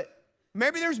to it.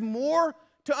 Maybe there's more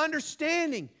to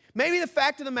understanding. Maybe the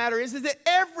fact of the matter is that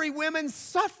every women's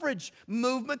suffrage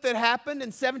movement that happened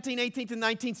in 17th, 18th, and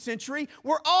 19th century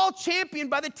were all championed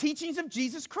by the teachings of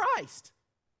Jesus Christ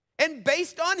and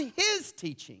based on His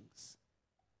teachings.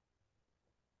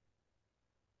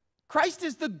 Christ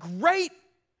is the great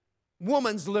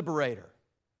woman's liberator.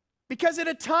 Because at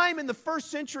a time in the first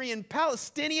century in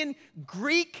Palestinian,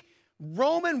 Greek,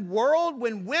 Roman world,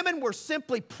 when women were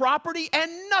simply property and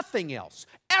nothing else,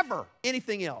 ever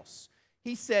anything else,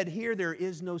 He said, here there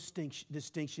is no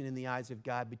distinction in the eyes of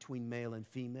God between male and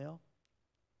female.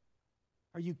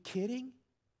 Are you kidding?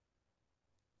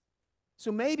 So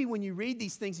maybe when you read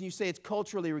these things and you say it's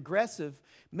culturally regressive,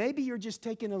 maybe you're just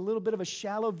taking a little bit of a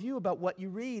shallow view about what you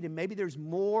read, and maybe there's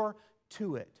more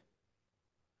to it.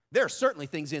 There are certainly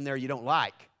things in there you don't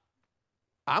like.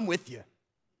 I'm with you.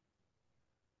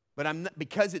 But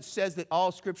because it says that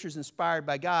all Scripture is inspired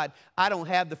by God, I don't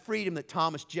have the freedom that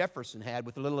Thomas Jefferson had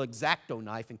with a little X-Acto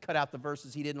knife and cut out the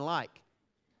verses he didn't like.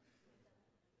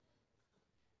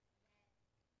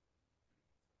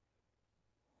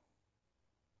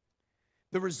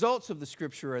 The results of the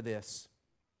Scripture are this.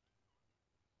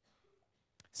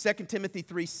 2 Timothy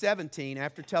 3:17,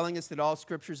 after telling us that all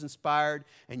Scripture is inspired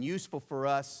and useful for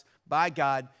us by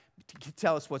God to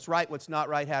tell us what's right, what's not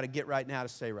right, how to get right, and how to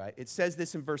say right. It says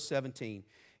this in verse 17.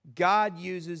 God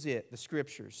uses it, the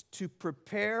Scriptures, to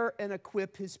prepare and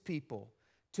equip His people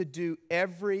to do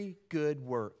every good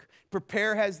work.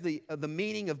 Prepare has the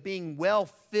meaning of being well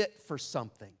fit for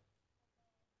something,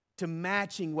 to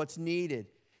matching what's needed.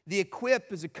 The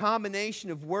equip is a combination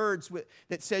of words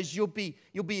that says you'll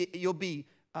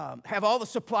have all the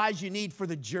supplies you need for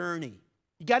the journey.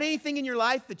 You got anything in your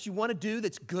life that you want to do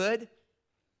that's good?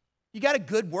 You got a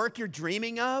good work you're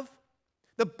dreaming of?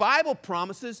 The Bible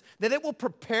promises that it will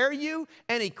prepare you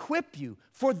and equip you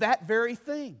for that very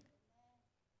thing.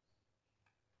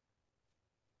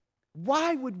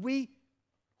 Why would we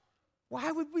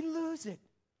lose it?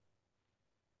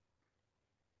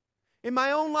 In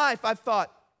my own life, I've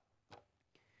thought,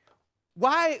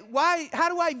 how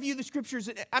do I view the Scriptures?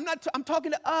 I'm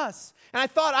talking to us. And I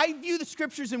thought I view the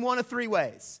Scriptures in one of three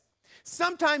ways.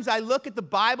 Sometimes I look at the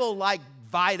Bible like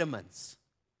vitamins.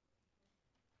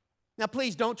 Now,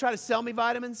 please don't try to sell me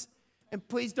vitamins, and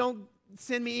please don't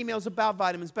send me emails about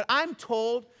vitamins, but I'm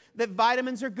told that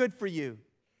vitamins are good for you,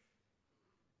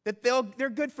 that they're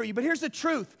good for you. But here's the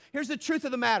truth. Here's the truth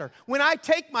of the matter. When I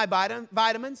take my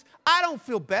vitamins, I don't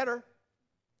feel better.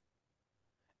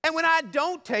 And when I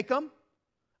don't take them,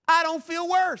 I don't feel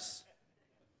worse.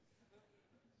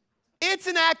 It's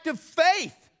an act of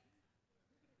faith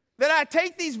that I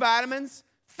take these vitamins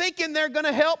thinking they're going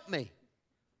to help me,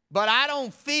 but I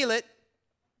don't feel it.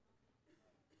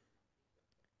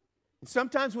 And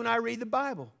sometimes when I read the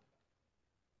Bible,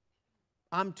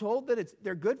 I'm told that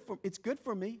it's good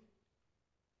for me.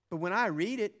 But when I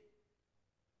read it,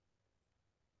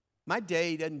 my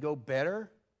day doesn't go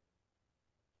better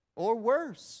or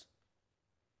worse.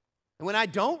 And when I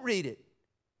don't read it,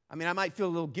 I might feel a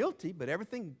little guilty, but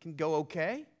everything can go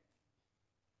okay.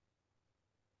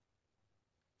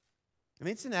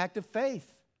 It's an act of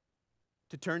faith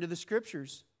to turn to the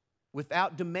Scriptures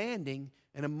without demanding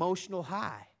an emotional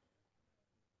high.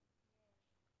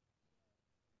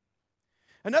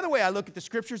 Another way I look at the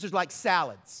Scriptures is like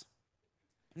salads.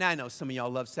 Now, I know some of y'all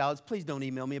love salads. Please don't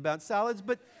email me about salads,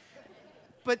 but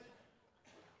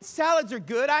salads are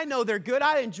good. I know they're good.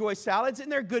 I enjoy salads,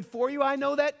 and they're good for you. I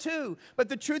know that too. But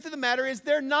the truth of the matter is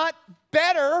they're not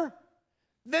better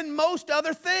than most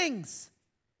other things.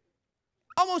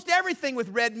 Almost everything with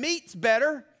red meat's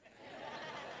better.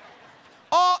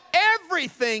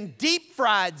 Everything deep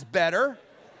fried's better.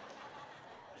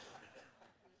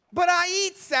 But I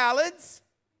eat salads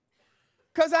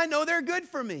because I know they're good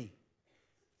for me.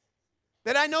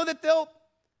 That I know that they'll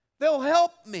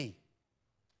help me.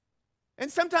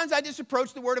 And sometimes I just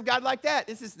approach the Word of God like that.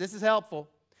 This is helpful.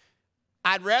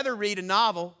 I'd rather read a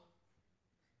novel.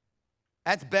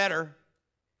 That's better.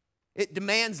 It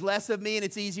demands less of me and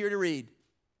it's easier to read.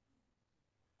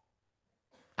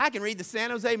 I can read the San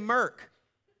Jose Merc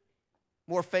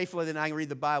more faithfully than I can read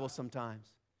the Bible sometimes.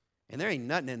 And there ain't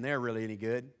nothing in there really any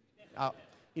good.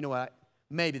 You know what?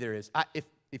 Maybe there is.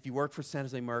 If you work for San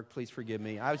Jose Merc, please forgive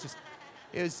me.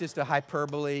 It was just a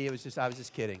hyperbole. I was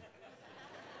just kidding.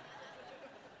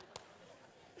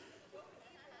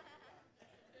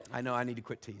 I know I need to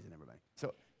quit teasing everybody.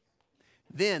 So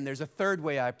then there's a third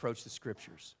way I approach the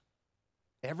Scriptures.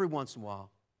 Every once in a while,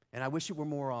 and I wish it were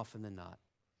more often than not,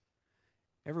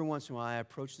 every once in a while I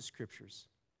approach the Scriptures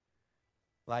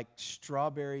like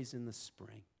strawberries in the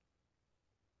spring.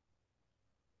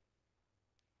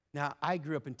 Now, I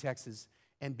grew up in Texas,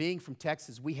 and being from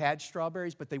Texas, we had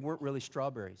strawberries, but they weren't really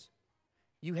strawberries.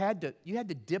 You had to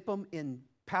dip them in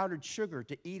powdered sugar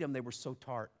to eat them. They were so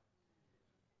tart.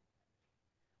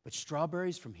 But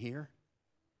strawberries from here,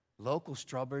 local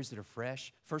strawberries that are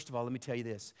fresh. First of all, let me tell you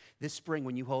this. This spring,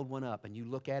 when you hold one up and you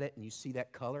look at it and you see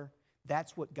that color,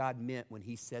 that's what God meant when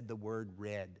He said the word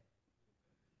red.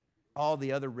 All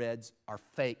the other reds are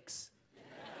fakes.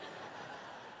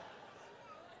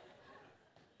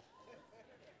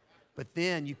 But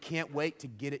then you can't wait to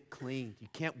get it cleaned. You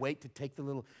can't wait to take the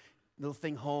little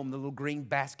thing home, the little green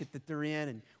basket that they're in,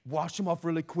 and wash them off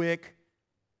really quick.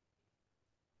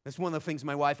 That's one of the things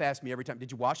my wife asks me every time. Did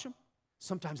you wash them?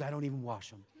 Sometimes I don't even wash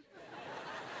them.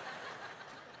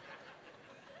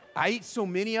 I eat so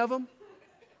many of them.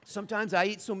 Sometimes I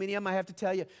eat so many of them, I have to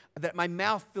tell you, that my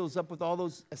mouth fills up with all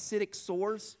those acidic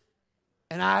sores,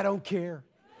 and I don't care.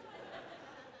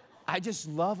 I just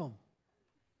love them.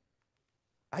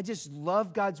 I just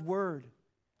love God's Word.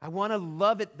 I want to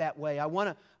love it that way. I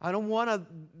don't want to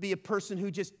be a person who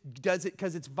just does it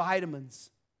because it's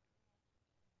vitamins.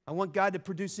 I want God to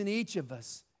produce in each of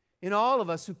us, in all of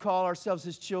us who call ourselves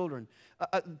His children,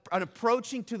 an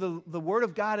approaching to the Word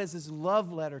of God as His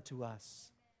love letter to us.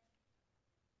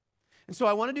 And so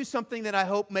I want to do something that I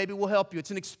hope maybe will help you.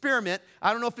 It's an experiment.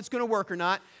 I don't know if it's going to work or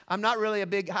not. I'm not really a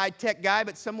big high-tech guy,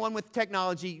 but someone with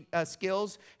technology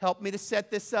skills helped me to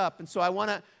set this up. And so I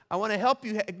want to help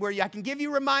you where I can give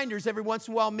you reminders every once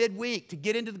in a while midweek to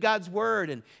get into God's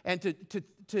Word and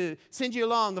to send you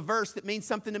along a verse that means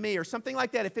something to me or something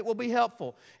like that if it will be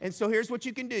helpful. And so here's what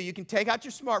you can do. You can take out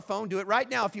your smartphone, do it right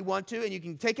now if you want to, and you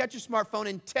can take out your smartphone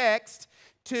and text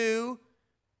to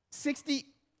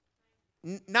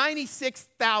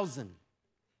 96,000.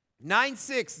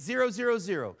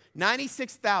 96000.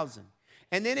 96,000.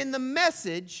 And then in the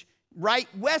message, write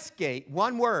Westgate,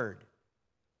 one word.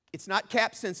 It's not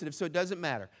cap sensitive, so it doesn't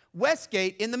matter.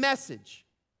 Westgate in the message.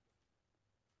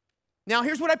 Now,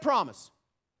 here's what I promise.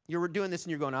 You're doing this and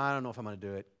you're going, I don't know if I'm going to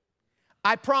do it.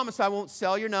 I promise I won't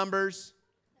sell your numbers.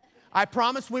 I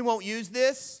promise we won't use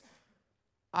this.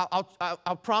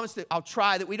 I'll promise that I'll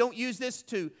try that we don't use this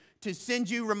to send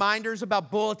you reminders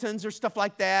about bulletins or stuff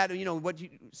like that, or,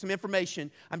 some information.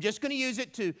 I'm just going to use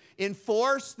it to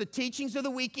enforce the teachings of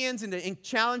the weekends and to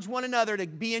challenge one another to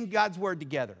be in God's Word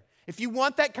together. If you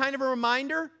want that kind of a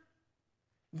reminder,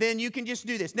 then you can just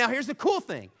do this. Now, here's the cool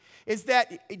thing, is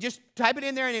that just type it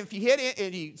in there, and if you hit it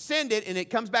and you send it, and it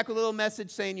comes back with a little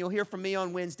message saying you'll hear from me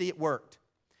on Wednesday, it worked.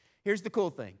 Here's the cool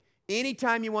thing.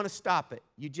 Anytime you want to stop it,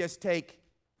 you just take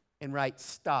and write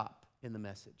stop in the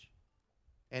message.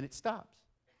 And it stops.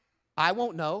 I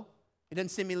won't know. It doesn't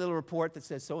send me a little report that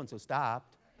says so-and-so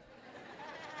stopped.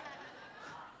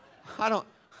 I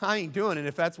ain't doing it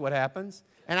if that's what happens.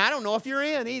 And I don't know if you're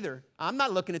in either. I'm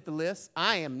not looking at the list.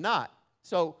 I am not.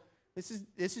 So this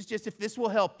is just if this will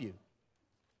help you.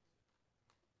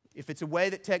 If it's a way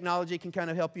that technology can kind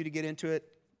of help you to get into it,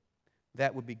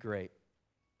 that would be great.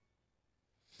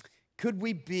 Could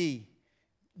we be?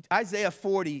 Isaiah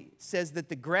 40 says that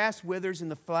the grass withers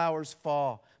and the flowers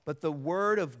fall, but the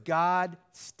Word of God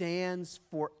stands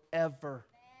forever.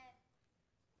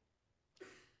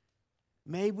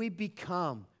 May we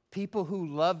become people who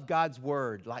love God's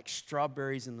Word like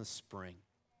strawberries in the spring.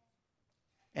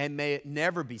 And may it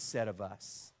never be said of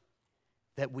us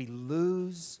that we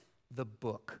lose the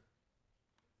book.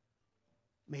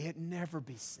 May it never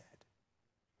be said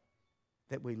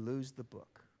that we lose the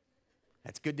book.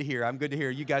 That's good to hear. I'm good to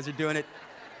hear. You guys are doing it.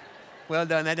 Well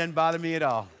done. That doesn't bother me at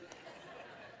all.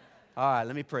 All right,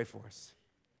 let me pray for us.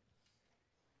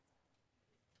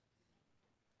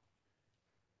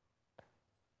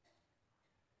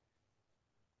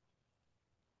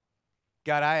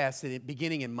 God, I ask that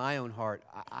beginning in my own heart,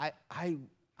 I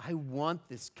want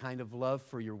this kind of love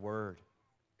for your word.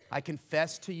 I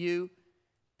confess to you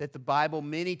that the Bible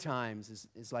many times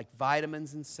is like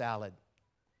vitamins and salad.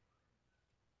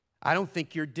 I don't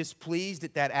think you're displeased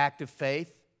at that act of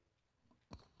faith.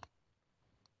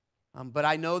 But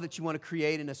I know that you want to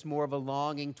create in us more of a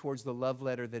longing towards the love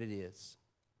letter that it is.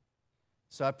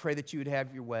 So I pray that you would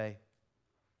have your way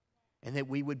and that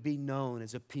we would be known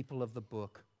as a people of the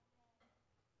book.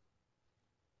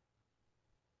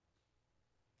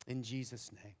 In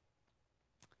Jesus' name,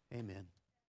 amen.